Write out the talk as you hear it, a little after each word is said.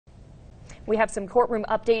We have some courtroom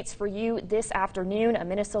updates for you this afternoon. A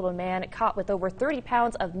Minnesota man caught with over 30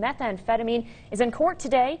 pounds of methamphetamine is in court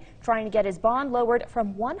today trying to get his bond lowered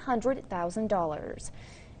from $100,000.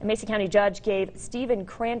 A Mesa County judge gave Stephen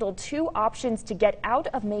Crandall two options to get out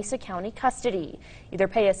of Mesa County custody. Either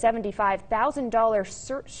pay a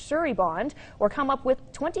 $75,000 surety bond or come up with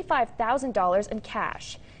 $25,000 in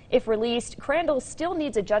cash. If released, Crandall still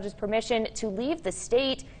needs a judge's permission to leave the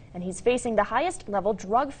state, and he's facing the highest level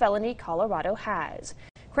drug felony Colorado has.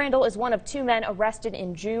 Crandall is one of two men arrested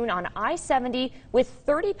in June on I-70 with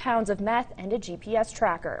 30 pounds of meth and a GPS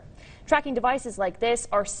tracker. Tracking devices like this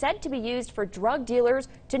are said to be used for drug dealers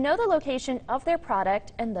to know the location of their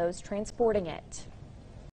product and those transporting it.